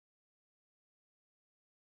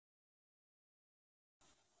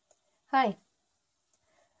Hi,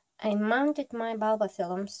 I mounted my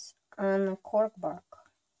bulbophyllums on a cork bark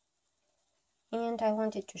and I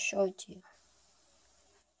wanted to show it to you.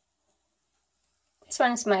 This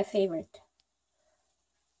one is my favorite.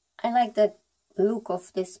 I like the look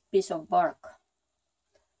of this piece of bark.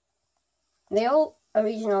 They all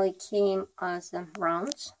originally came as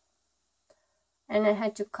rounds and I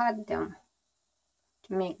had to cut them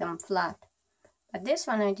to make them flat. But this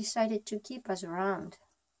one I decided to keep as a round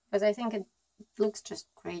because I think it looks just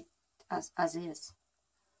great as is.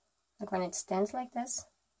 Like when it stands like this,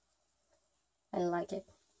 I like it.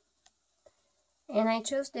 And I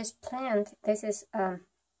chose this plant. This is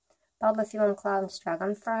Bulbophyllum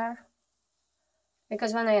Dragonfire,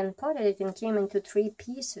 because when I unpotted it, it came into 3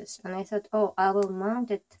 pieces, and I thought, oh, I will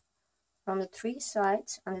mount it from the 3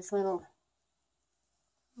 sides on this little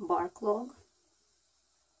bark log,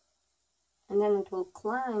 and then it will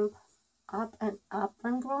climb up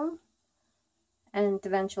and grow, and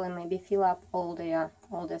eventually maybe fill up all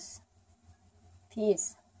this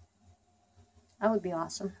piece. That would be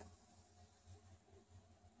awesome.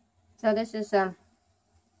 So this is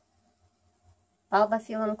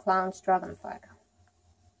Bulbophyllum Dragonfire.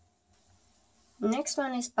 Next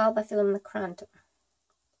one is Bulbophyllum macranthum.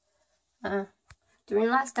 During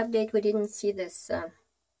last update we didn't see this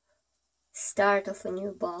start of a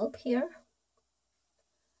new bulb here,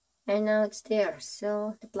 and now it's there,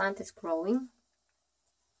 so the plant is growing.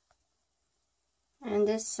 And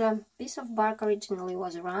this piece of bark originally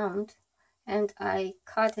was round, and I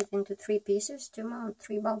cut it into 3 pieces to mount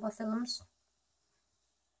 3 bulbophyllums.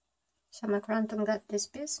 So macranthum got this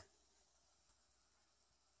piece.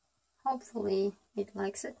 Hopefully it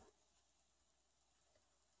likes it.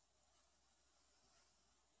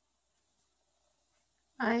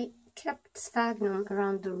 I kept sphagnum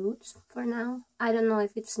around the roots for now. I don't know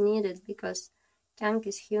if it's needed because tank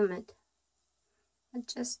is humid. But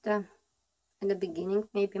just at the beginning,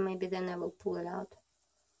 maybe then I will pull it out.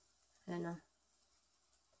 I don't know.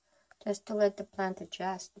 Just to let the plant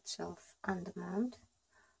adjust itself on the mount.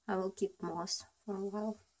 I will keep moss for a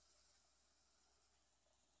while.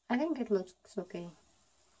 I think it looks okay.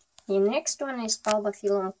 The next one is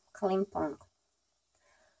Bulbophyllum Kalimpong.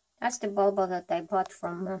 That's the bulb that I bought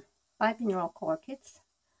from Piping Rock Orchids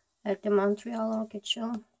at the Montreal Orchid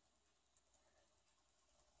Show.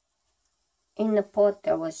 In the pot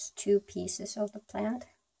there was 2 pieces of the plant.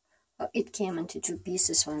 It came into 2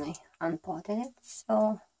 pieces when I unpotted it,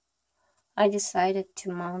 so I decided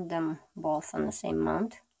to mount them both on the same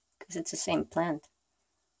mount because it's the same plant.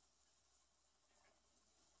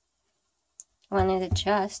 When it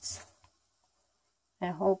adjusts, I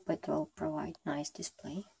hope it will provide nice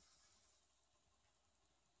display.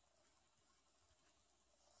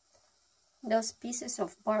 Those pieces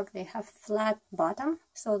of bark, they have flat bottom,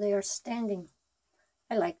 so they are standing.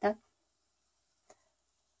 I like that.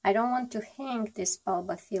 I don't want to hang this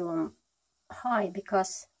bulbophyllum high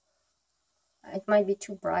because it might be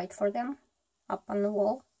too bright for them up on the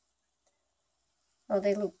wall. So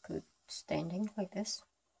they look good standing like this.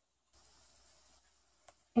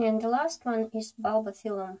 And the last one is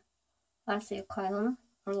Bulbophyllum lasiochilum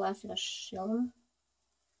or lasiochilum.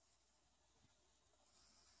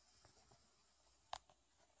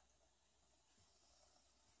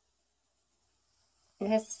 It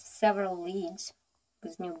has several leads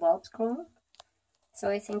with new bulbs growing, so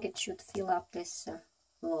I think it should fill up this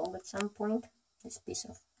log at some point, this piece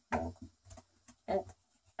of log. And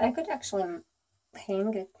I could actually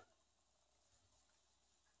hang it,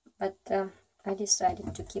 but I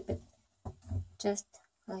decided to keep it just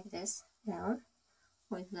like this down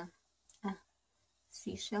with a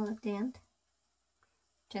seashell at the end,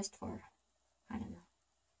 just for, I don't know,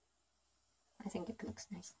 I think it looks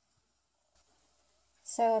nice.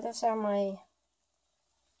 So those are my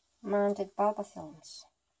mounted bulbophyllums.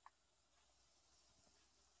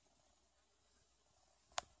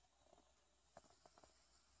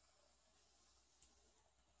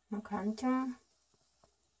 Macranthum,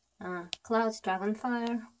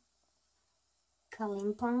 Dragonfire,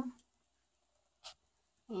 Kalimpong,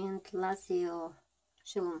 and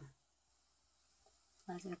lasiochilum.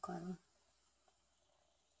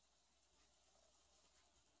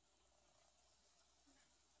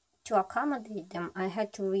 To accommodate them, I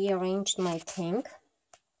had to rearrange my tank.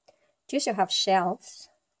 It used to have shelves,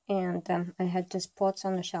 and I had the spots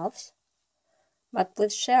on the shelves. But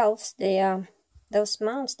with shelves, those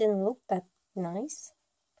mounts didn't look that nice.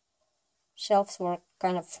 Shelves were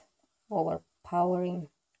kind of overpowering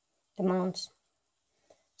the mounts.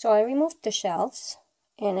 So I removed the shelves,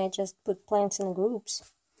 and I just put plants in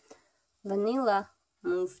groups. Vanilla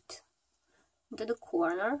moved into the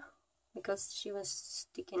corner because she was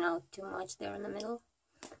sticking out too much there in the middle.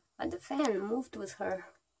 But the fan moved with her,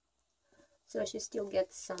 so she still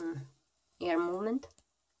gets some air movement.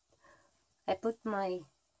 I put my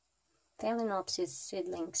Phalaenopsis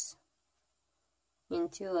seedlings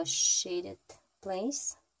into a shaded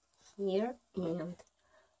place here and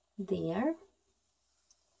there,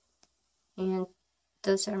 and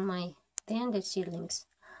those are my Vanda seedlings.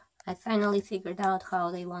 I finally figured out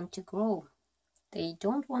how they want to grow. They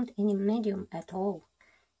don't want any medium at all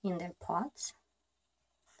in their pots,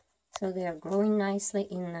 so they are growing nicely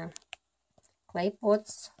in clay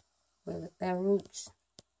pots with bare roots.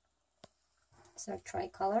 These are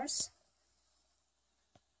tricolors,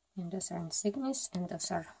 and those are insignis, and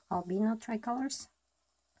those are albino tricolors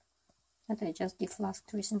that I just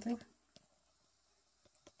deflasked recently.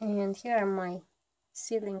 And here are my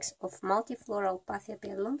seedlings of multifloral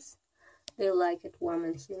Bulbophyllums. They like it warm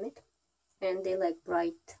and humid, and they like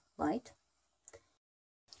bright light.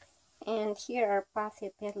 And here are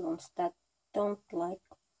Bulbophyllums that don't like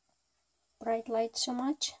bright light so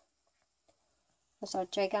much. Those are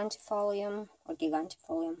Dragonfire or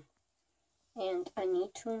Gigantifolium, and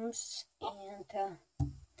Anitrums, and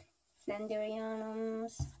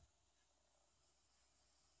Fenderianums,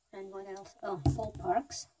 and what else? Oh,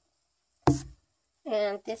 Bulbparks.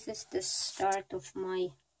 And this is the start of my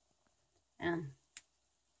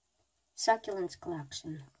succulents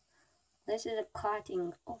collection. This is a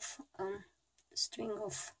cutting of a string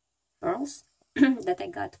of pearls that I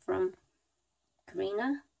got from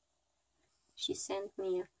Karina. She sent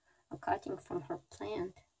me a cutting from her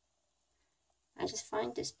plant. I just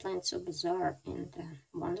find this plant so bizarre and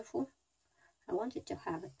wonderful. I wanted to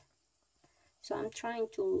have it. So I'm trying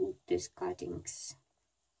to root these cuttings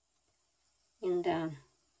in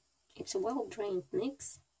it's a well-drained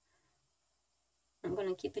mix. I'm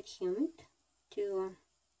gonna keep it humid to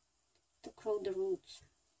grow the roots.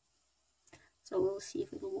 So we'll see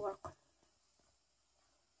if it'll work.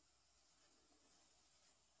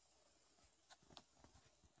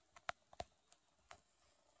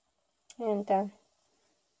 And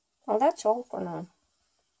well, that's all for now.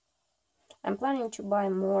 I'm planning to buy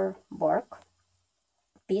more bark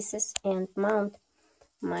pieces and mount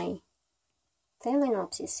my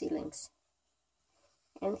Phalaenopsis seedlings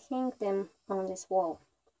and hang them on this wall,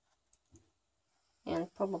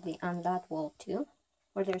 and probably on that wall too,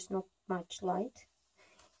 where there's not much light,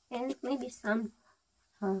 and maybe some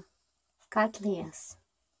Cattleyas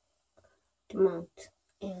to mount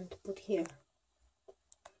and put here.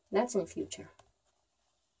 That's in the future.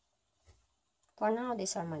 For now,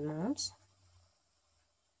 these are my mounts.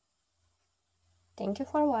 Thank you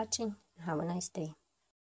for watching. Have a nice day.